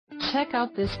Check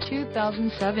out this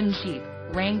 2007 Jeep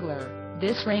Wrangler.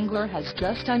 This Wrangler has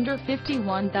just under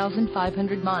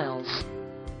 51,500 miles.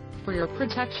 For your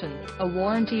protection, a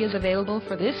warranty is available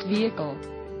for this vehicle.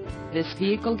 This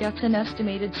vehicle gets an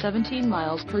estimated 17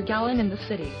 miles per gallon in the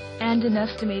city, and an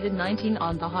estimated 19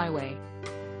 on the highway.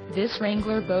 This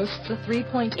Wrangler boasts a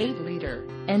 3.8-liter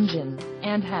engine,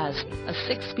 and has a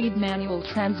 6-speed manual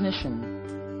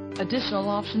transmission. Additional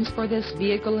options for this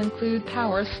vehicle include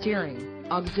power steering,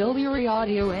 auxiliary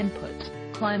audio input,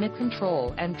 climate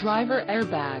control and driver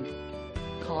airbag.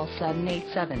 Call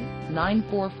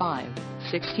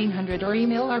 787-945-1600 or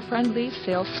email our friendly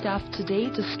sales staff today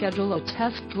to schedule a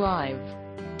test drive.